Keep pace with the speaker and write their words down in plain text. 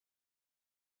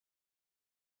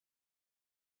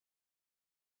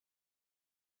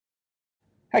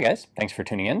Hi guys, thanks for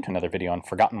tuning in to another video on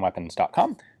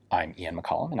ForgottenWeapons.com. I'm Ian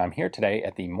McCollum, and I'm here today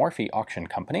at the Morphy Auction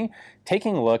Company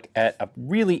taking a look at a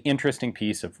really interesting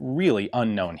piece of really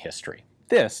unknown history.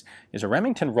 This is a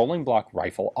Remington rolling block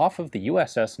rifle off of the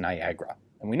USS Niagara.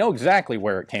 And we know exactly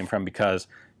where it came from because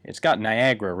it's got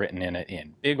Niagara written in it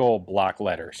in big old block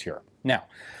letters here. Now,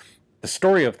 the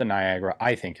story of the Niagara,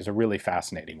 I think, is a really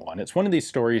fascinating one. It's one of these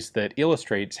stories that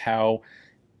illustrates how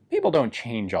people don't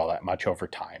change all that much over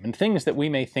time. And things that we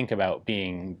may think about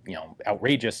being,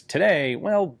 outrageous today,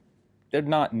 well, they're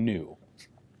not new.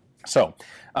 So,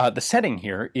 the setting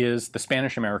here is the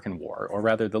Spanish-American War, or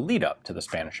rather the lead-up to the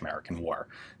Spanish-American War.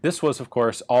 This was, of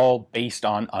course, all based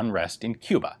on unrest in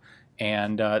Cuba.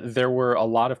 And there were a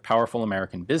lot of powerful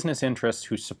American business interests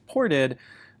who supported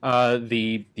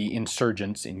the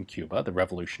insurgents in Cuba, the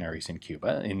revolutionaries in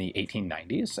Cuba in the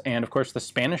 1890s. And, of course, the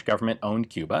Spanish government owned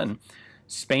Cuba, and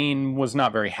Spain was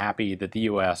not very happy that the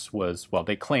U.S. was, well,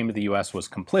 they claimed the U.S. was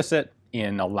complicit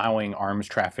in allowing arms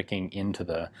trafficking into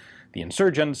the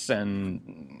insurgents,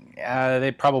 and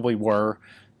they probably were.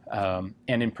 And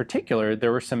in particular,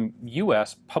 there were some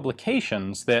U.S.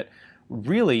 publications that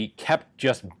really kept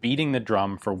just beating the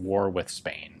drum for war with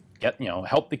Spain.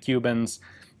 Help the Cubans,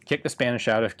 kick the Spanish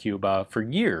out of Cuba for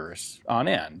years on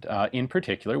end. In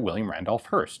particular, William Randolph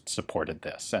Hearst supported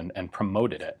this and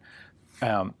promoted it.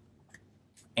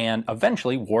 And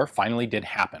eventually, war finally did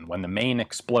happen. When the Maine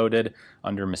exploded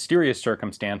under mysterious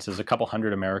circumstances, a couple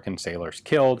hundred American sailors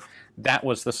killed. That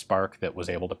was the spark that was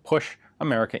able to push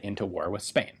America into war with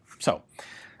Spain. So,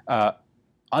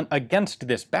 against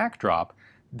this backdrop,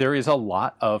 there is a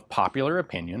lot of popular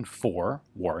opinion for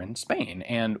war in Spain.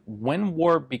 And when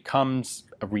war becomes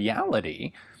a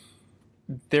reality,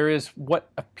 there is what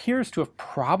appears to have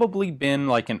probably been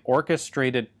like an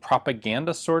orchestrated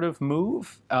propaganda sort of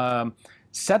move,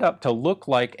 set up to look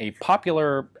like a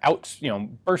popular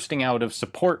bursting out of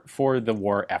support for the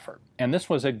war effort. And this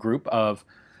was a group of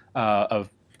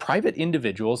private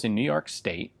individuals in New York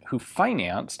State who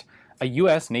financed a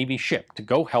U.S. Navy ship to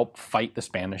go help fight the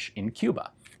Spanish in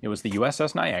Cuba. It was the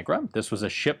USS Niagara. This was a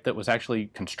ship that was actually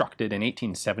constructed in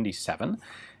 1877.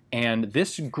 And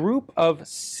this group of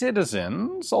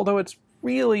citizens, although it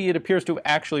appears to have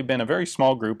actually been a very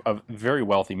small group of very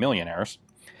wealthy millionaires,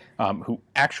 who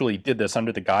actually did this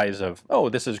under the guise of, oh,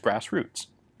 this is grassroots.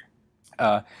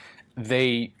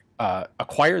 They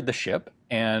acquired the ship,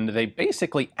 and they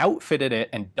basically outfitted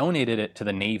it and donated it to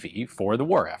the Navy for the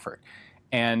war effort.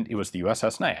 And it was the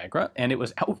USS Niagara, and it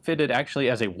was outfitted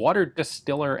actually as a water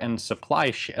distiller and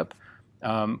supply ship.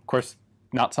 Of course,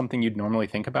 not something you'd normally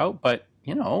think about, but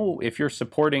if you're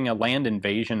supporting a land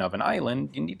invasion of an island,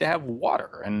 you need to have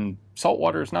water, and salt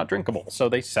water is not drinkable. So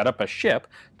they set up a ship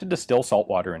to distill salt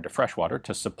water into fresh water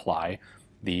to supply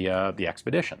the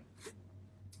expedition.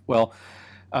 Well,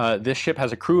 this ship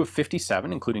has a crew of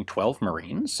 57, including 12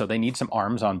 Marines, so they need some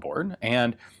arms on board.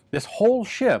 And this whole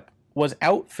ship was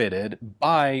outfitted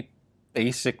by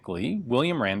basically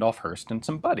William Randolph Hearst and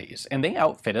some buddies. And they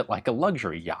outfit it like a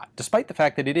luxury yacht, despite the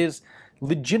fact that it is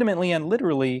legitimately and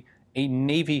literally a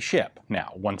Navy ship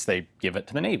now, once they give it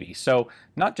to the Navy. So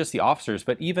not just the officers,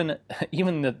 but even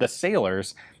the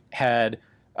sailors had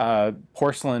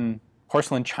porcelain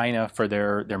china for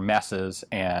their messes,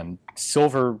 and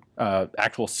silver,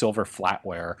 actual silver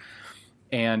flatware,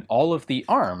 and all of the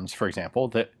arms, for example,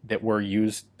 that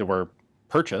were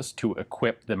purchased to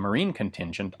equip the Marine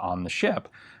contingent on the ship.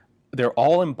 They're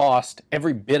all embossed,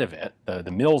 every bit of it,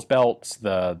 the Mills belts,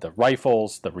 the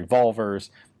rifles, the revolvers.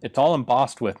 It's all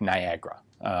embossed with Niagara.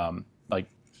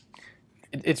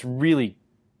 It's really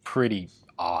pretty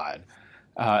odd.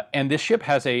 And this ship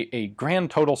has a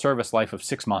grand total service life of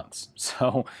 6 months.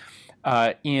 So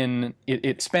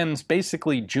it spends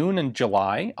basically June and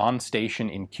July on station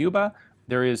in Cuba.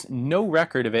 There is no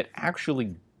record of it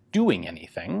actually doing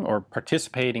anything or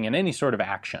participating in any sort of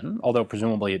action, although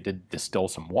presumably it did distill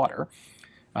some water.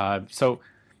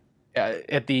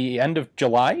 At the end of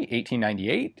July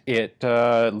 1898, it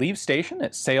leaves station,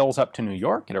 it sails up to New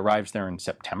York, it arrives there in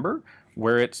September,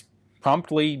 where it's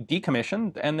promptly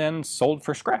decommissioned and then sold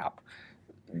for scrap.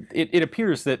 It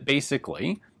appears that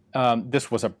basically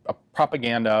this was a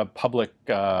propaganda, public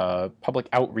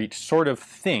outreach sort of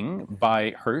thing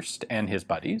by Hearst and his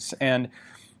buddies, and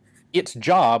its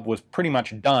job was pretty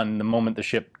much done the moment the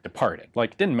ship departed.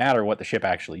 Like, it didn't matter what the ship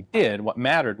actually did. What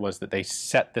mattered was that they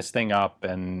set this thing up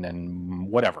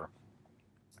and whatever.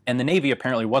 And the Navy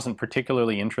apparently wasn't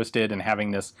particularly interested in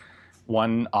having this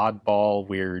one oddball,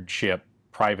 weird ship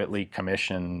privately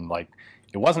commissioned. Like,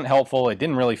 it wasn't helpful, it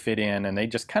didn't really fit in, and they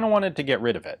just kind of wanted to get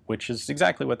rid of it, which is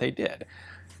exactly what they did.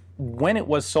 When it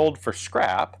was sold for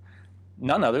scrap,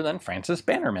 none other than Francis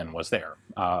Bannerman was there.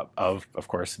 Of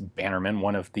course, Bannerman,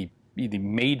 one of the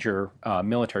major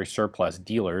military surplus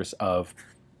dealers of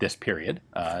this period,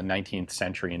 19th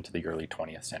century into the early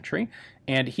 20th century,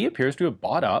 and he appears to have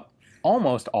bought up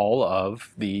almost all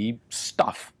of the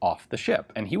stuff off the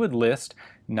ship, and he would list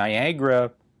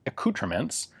Niagara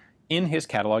accoutrements in his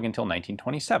catalog until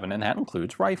 1927, and that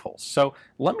includes rifles. So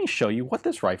let me show you what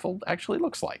this rifle actually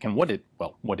looks like, and what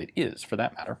it is for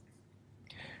that matter.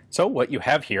 So what you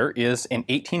have here is an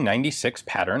 1896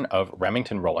 pattern of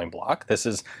Remington rolling block. This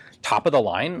is top of the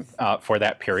line for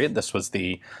that period. This was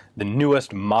the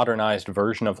newest modernized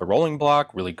version of the rolling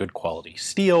block, really good quality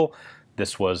steel.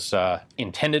 This was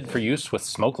intended for use with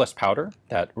smokeless powder,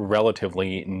 that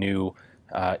relatively new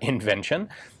invention.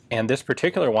 And this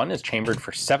particular one is chambered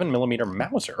for 7mm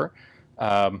Mauser,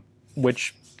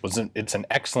 which it's an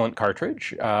excellent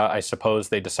cartridge. I suppose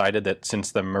they decided that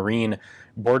since the Marine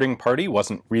boarding party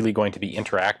wasn't really going to be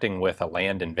interacting with a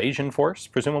land invasion force,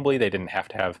 presumably they didn't have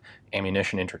to have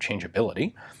ammunition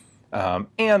interchangeability.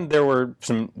 And there were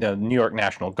some, the New York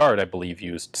National Guard, I believe,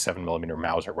 used 7mm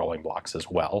Mauser rolling blocks as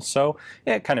well, so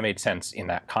yeah, it kind of made sense in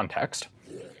that context.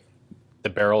 The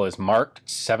barrel is marked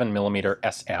 7mm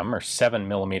SM, or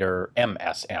 7mm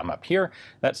MSM up here.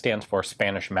 That stands for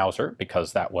Spanish Mauser,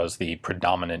 because that was the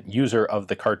predominant user of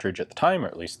the cartridge at the time, or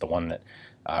at least the one that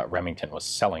Remington was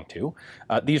selling to.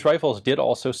 These rifles did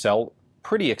also sell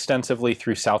pretty extensively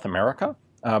through South America,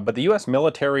 but the U.S.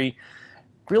 military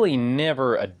really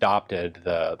never adopted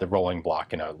the rolling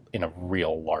block in a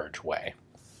real large way.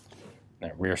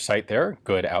 The rear sight there,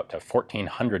 good out to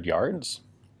 1,400 yards.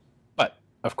 But,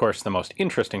 of course, the most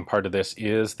interesting part of this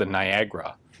is the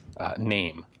Niagara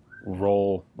name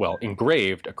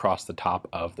engraved across the top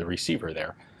of the receiver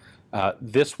there.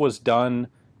 This was done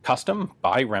custom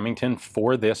by Remington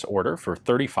for this order for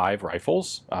 35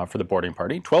 rifles for the boarding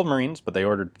party. 12 Marines, but they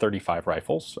ordered 35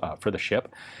 rifles for the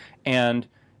ship. And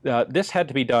this had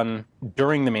to be done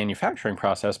during the manufacturing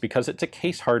process because it's a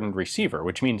case-hardened receiver,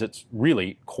 which means it's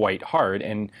really quite hard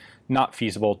and not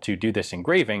feasible to do this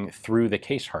engraving through the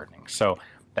case hardening. So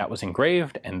that was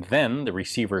engraved, and then the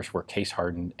receivers were case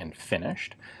hardened and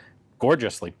finished.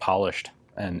 Gorgeously polished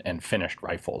and finished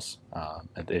rifles.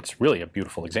 It's really a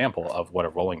beautiful example of what a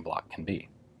rolling block can be.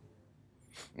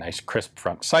 Nice crisp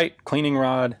front sight, cleaning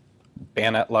rod,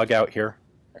 bayonet lug out here.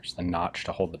 There's the notch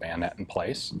to hold the bayonet in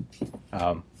place.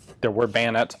 There were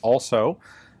bayonets also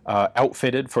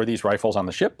outfitted for these rifles on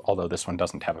the ship, although this one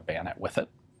doesn't have a bayonet with it.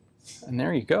 And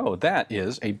there you go. That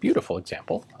is a beautiful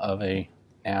example of a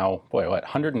now,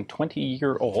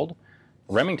 120-year-old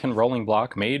Remington rolling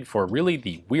block made for really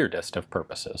the weirdest of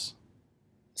purposes.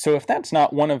 So if that's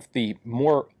not one of the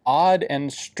more odd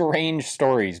and strange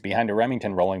stories behind a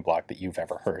Remington rolling block that you've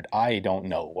ever heard, I don't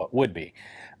know what would be.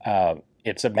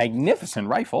 It's a magnificent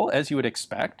rifle, as you would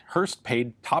expect. Hearst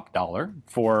paid top dollar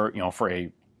for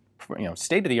a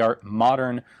state-of-the-art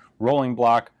modern rolling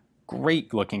block,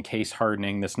 great looking case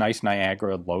hardening, this nice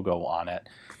Niagara logo on it.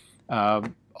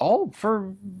 All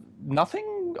for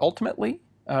nothing, ultimately,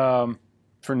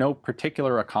 for no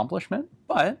particular accomplishment,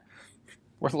 but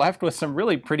we're left with some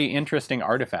really pretty interesting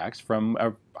artifacts from,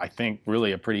 I think,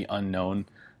 really a pretty unknown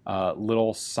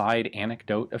little side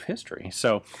anecdote of history.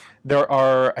 So there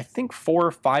are, I think, 4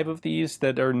 or 5 of these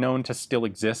that are known to still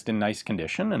exist in nice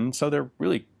condition, and so they're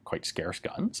really quite scarce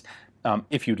guns.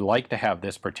 If you'd like to have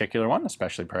this particular one,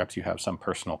 especially perhaps you have some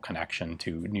personal connection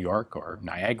to New York or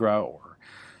Niagara or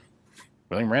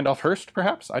William Randolph Hearst,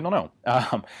 perhaps? I don't know.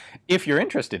 If you're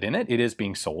interested in it, it is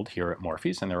being sold here at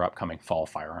Morphy's in their upcoming fall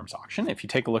firearms auction. If you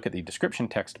take a look at the description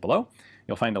text below,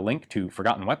 you'll find a link to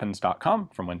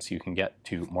ForgottenWeapons.com from whence you can get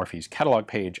to Morphy's catalog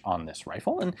page on this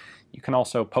rifle, and you can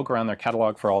also poke around their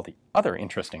catalog for all the other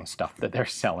interesting stuff that they're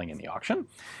selling in the auction.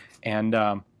 And,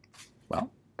 well,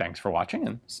 thanks for watching,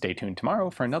 and stay tuned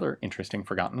tomorrow for another interesting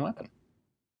Forgotten Weapon.